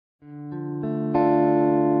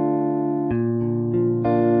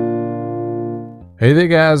Hey there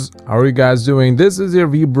guys, how are you guys doing? This is your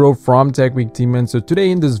V-Bro from Tech Week Team, and so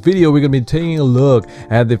today in this video we're going to be taking a look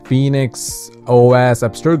at the Phoenix OS,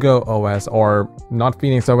 Abstergo OS, or not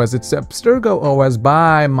Phoenix OS, it's Abstergo OS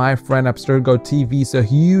by my friend Abstergo TV. So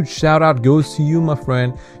huge shout out goes to you, my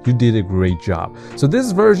friend, you did a great job. So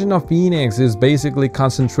this version of Phoenix is basically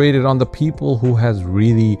concentrated on the people who has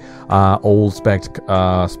really old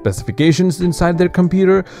specifications inside their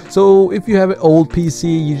computer. So if you have an old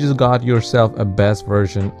PC, you just got yourself a best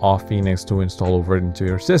version of Phoenix to install over into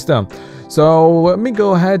your system. So let me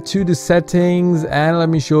go ahead to the settings and let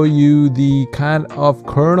me show you the kind of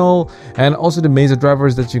kernel and also the Mesa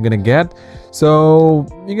drivers that you're gonna get. So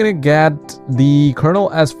you're gonna get the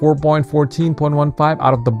kernel as 4.14.15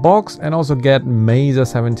 out of the box, and also get Mesa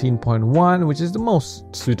 17.1, which is the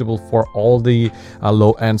most suitable for all the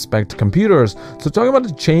low-end spec computers. So talking about the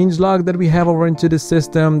changelog that we have over into the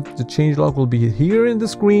system, the changelog will be here in the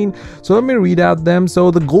screen. So let me read out them.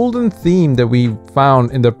 So the golden theme that we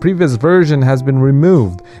found in the previous version has been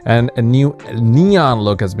removed, and a new neon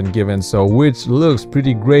look has been given, so which looks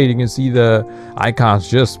pretty great. You can see the icons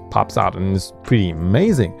just pops out and it's pretty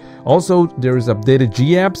amazing. Also, there is updated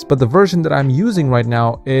GApps, but the version that I'm using right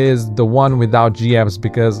now is the one without GApps,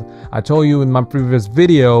 because I told you in my previous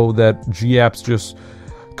video that GApps just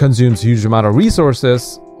consumes huge amount of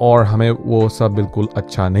resources और हमें वो सब बिल्कुल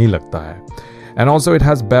अच्छा नहीं लगता है. And also it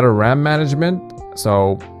has better RAM management,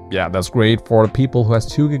 so yeah, that's great for people who has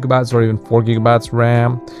 2 GB or even 4 GB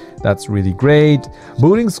RAM. That's really great.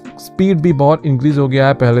 Booting speed भी बहुत increase हो गया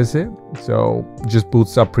है पहले से, so just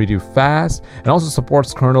boots up pretty fast, and also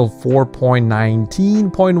supports kernel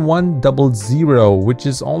 4.19.100, which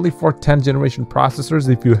is only for 10th generation processors.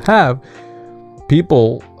 If you have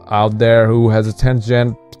people out there who has a 10th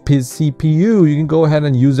gen CPU, you can go ahead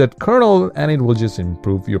and use that kernel and it will just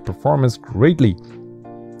improve your performance greatly.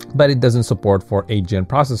 But it doesn't support for 8th gen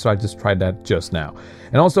processor. I just tried that just now.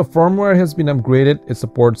 And also firmware has been upgraded. It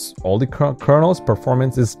supports all the kernels.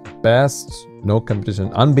 Performance is best, no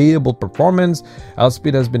competition, unbeatable performance.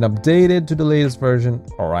 L-speed has been updated to the latest version,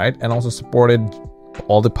 all right, and also supported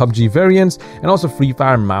all the PUBG variants, and also Free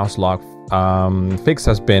Fire mouse lock fix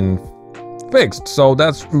has been fixed, so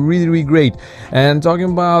that's really great. And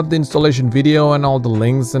talking about the installation video and all the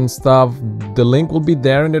links and stuff, the link will be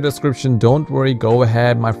there in the description. Don't worry, go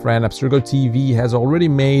ahead. My friend Abstergo TV has already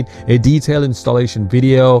made a detailed installation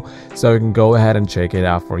video, so you can go ahead and check it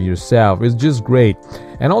out for yourself. It's just great.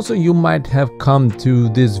 And also you might have come to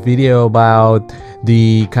this video about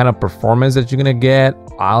the kind of performance that you're gonna get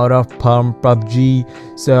out of PUBG.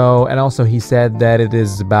 So, and also he said that it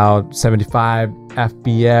is about 75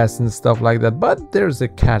 FPS and stuff like that, but there's a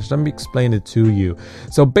catch. Let me explain it to you.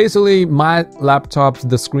 So basically my laptop's,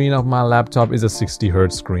 the screen of my laptop is a 60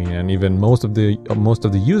 Hz screen, and even most of the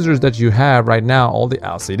users that you have right now, all the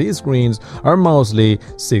LCD screens are mostly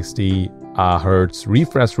 60 Hertz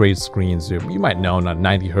refresh rate screens. You might know, not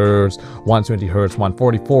 90 Hertz, 120 Hertz,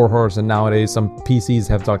 144 Hertz, and nowadays some PCs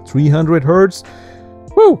have like 300 Hertz.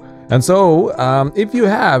 Woo! And so if you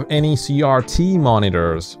have any CRT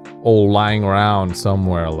monitors all lying around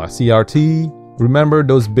somewhere, like CRT, remember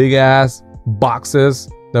those big ass boxes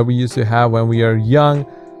that we used to have when we were young?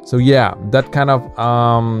 So yeah, that kind of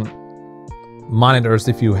monitors,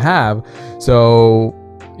 if you have, so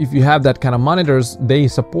if you have that kind of monitors, they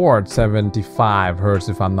support 75 Hertz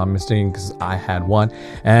if I'm not mistaken, because I had one.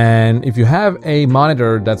 And if you have a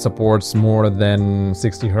monitor that supports more than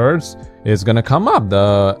 60 Hertz, it's gonna come up.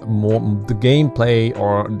 The gameplay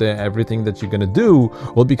or the everything that you're gonna do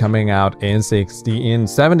will be coming out in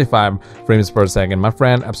 75 frames per second. My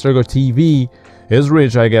friend Abstergo TV is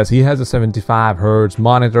rich, I guess. He has a 75 Hertz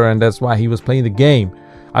monitor, and that's why he was playing the game.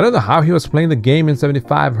 I don't know how he was playing the game in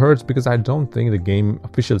 75 Hertz, because I don't think the game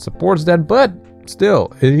officially supports that, but still,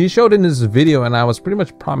 he showed in his video and I was pretty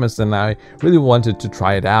much promised, and I really wanted to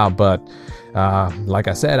try it out, but like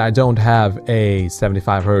I said, I don't have a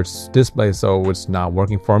 75 Hertz display, so it's not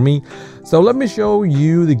working for me. So let me show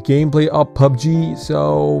you the gameplay of PUBG.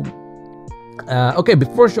 So okay,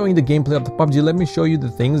 before showing the gameplay of the PUBG, let me show you the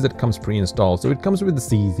things that comes pre-installed. So it comes with the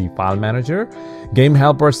CZ file manager, game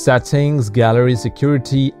helper, settings, gallery,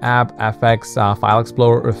 security, app, FX, file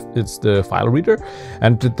explorer if it's the file reader,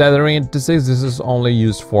 and the tethering interface. This is only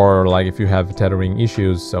used for like if you have tethering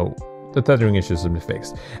issues, so the tethering issues will be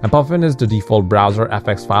fixed. And Puffin is the default browser,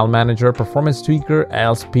 FX file manager, performance tweaker,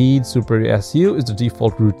 L-speed, Super SU is the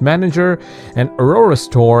default root manager, and Aurora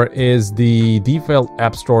Store is the default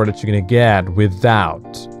app store that you're gonna get without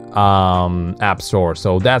App Store.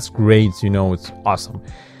 So that's great, you know, it's awesome.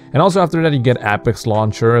 And also after that you get Apex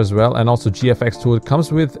Launcher as well, and also GFX tool. It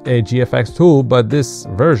comes with a GFX tool, but this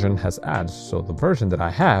version has ads. So the version that I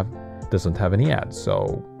have doesn't have any ads.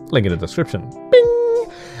 So link in the description. Bing!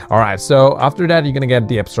 Alright, so after that you're gonna get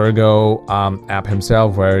the Abstergo app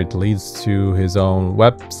himself, where it leads to his own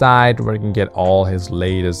website where you can get all his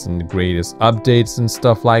latest and greatest updates and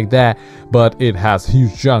stuff like that. But it has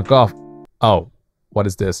huge chunk of... Oh, what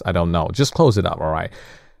is this? I don't know. Just close it up, alright?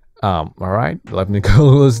 Alright, let me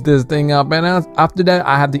close this thing up. And after that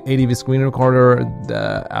I have the ADV screen recorder,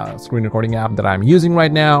 the screen recording app that I'm using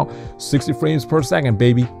right now. 60 frames per second,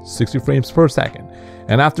 baby. 60 frames per second.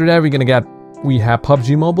 And after that we have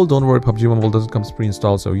PUBG Mobile. Don't worry, PUBG Mobile doesn't come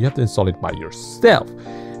pre-installed, so you have to install it by yourself.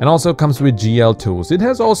 And also comes with GL tools. It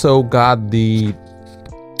has also got the,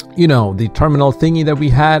 you know, the terminal thingy that we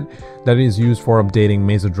had that is used for updating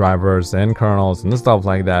Mesa drivers and kernels and stuff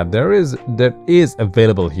like that. That is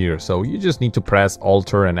available here. So you just need to press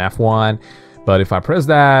Alt and F1. But if I press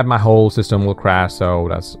that, my whole system will crash, so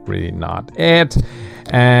that's really not it.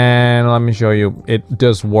 And let me show you, it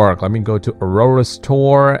does work. Let me go to Aurora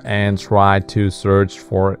Store and try to search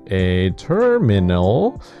for a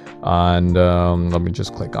terminal. And let me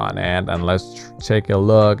just click on it and let's take a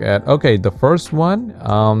look at, okay, the first one.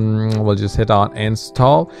 We'll just hit on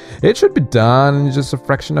install. It should be done in just a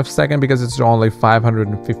fraction of a second because it's only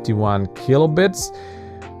 551 kilobits.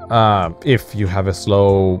 If you have a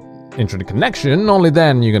slow internet connection, only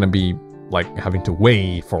then you're gonna be like having to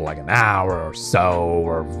wait for like an hour or so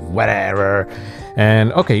or whatever.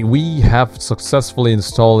 And okay, we have successfully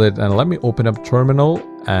installed it, and let me open up terminal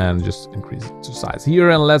and just increase it to size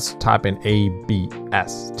here, and let's type in ABSTERGO.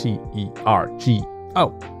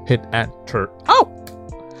 Hit enter.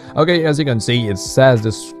 Okay, as you can see, it says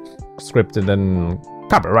this scripted and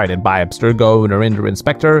copyrighted by Abstergo, the render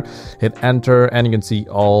inspector. Hit enter and you can see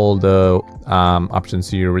all the options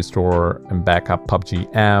here: restore and backup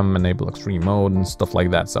PUBG M, enable extreme mode and stuff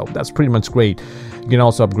like that. So that's pretty much great. You can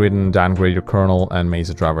also upgrade and downgrade your kernel and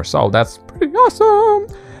Mesa driver, so that's pretty awesome.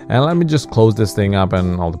 And let me just close this thing up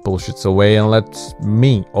and all the bullshits away, and let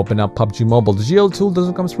me open up PUBG Mobile. The GL tool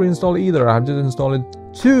doesn't come pre-installed either. I have just installed it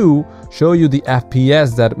to show you the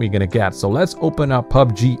FPS that we're gonna get. So let's open up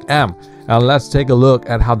PUBG M and let's take a look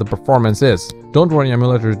at how the performance is. Don't worry,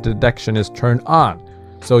 emulator detection is turned on,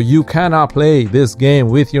 so you cannot play this game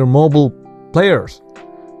with your mobile players.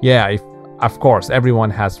 Yeah, of course, everyone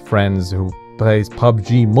has friends who plays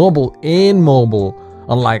PUBG Mobile in mobile,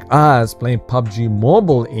 unlike us playing PUBG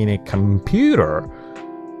Mobile in a computer.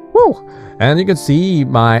 Woo! And you can see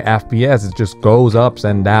my FPS, it just goes ups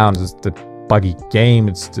and downs. It's the buggy game,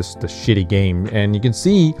 it's just a shitty game. And you can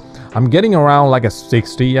see I'm getting around like a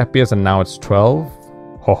 60 FPS, and now it's 12.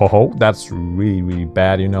 Ho ho ho, that's really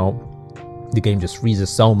bad, you know. The game just freezes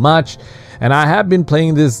so much. And I have been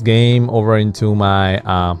playing this game over into my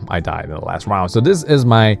I died in the last round. So this is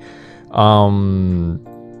my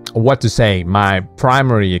my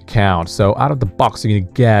primary account. So out of the box, you're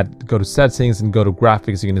gonna go to settings and go to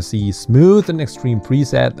graphics. You're gonna see smooth and extreme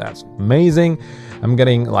preset. That's amazing. I'm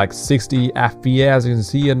getting like 60 FPS. You can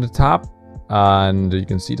see at the top, and you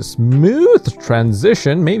can see the smooth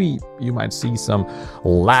transition. Maybe you might see some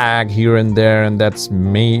lag here and there, and that's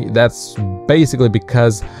basically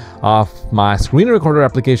because of my screen recorder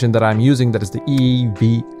application that I'm using. That is the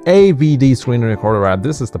AVD screen recorder app.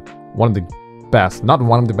 This is one of the best, not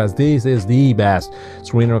one of the best, this is the best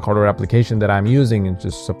screen recorder application that I'm using, and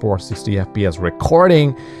just supports 60 FPS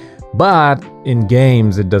recording. But in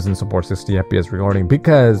games it doesn't support 60 FPS recording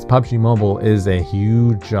because PUBG Mobile is a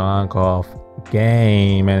huge chunk of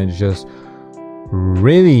game, and it just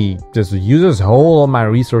really just uses all of my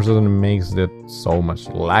resources and makes it so much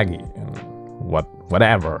laggy and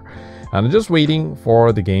whatever. And I'm just waiting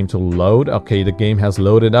for the game to load. Okay, the game has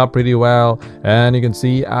loaded up pretty well, and you can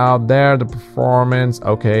see out there the performance.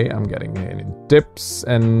 Okay, I'm getting dips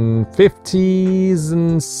and 50s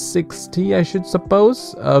and 60, I should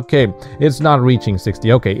suppose. Okay, it's not reaching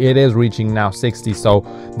 60. Okay, it is reaching now 60, so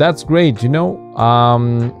that's great. You know,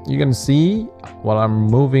 you can see while I'm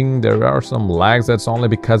moving there are some lags. That's only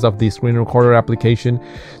because of the screen recorder application.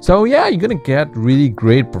 So yeah, you're gonna get really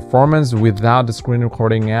great performance without the screen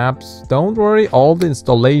recording apps. Don't worry, all the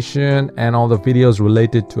installation and all the videos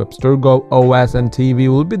related to Abstergo OS and TV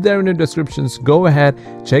will be there in the descriptions. Go ahead,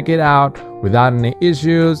 check it out without any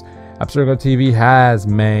issues. Abstergo TV has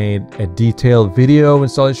made a detailed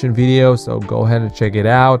installation video, so go ahead and check it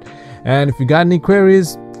out. And if you got any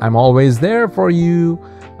queries, I'm always there for you.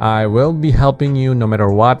 I will be helping you no matter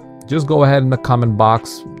what. Just go ahead in the comment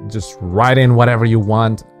box, just write in whatever you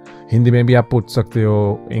want. Hindi mein bhi aap put sakte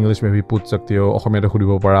ho, English mein bhi put sakte ho, Assamia te khudi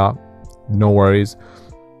bo para. No worries.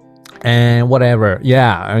 and whatever.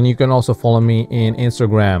 Yeah, and you can also follow me in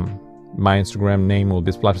Instagram. My Instagram name will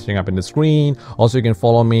be splashing up in the screen. Also, you can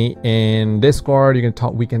follow me in Discord. You can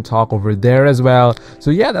talk, we can talk over there as well.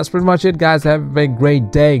 So yeah, that's pretty much it, guys. Have a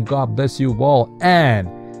great day. God bless you all, and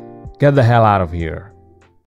get the hell out of here.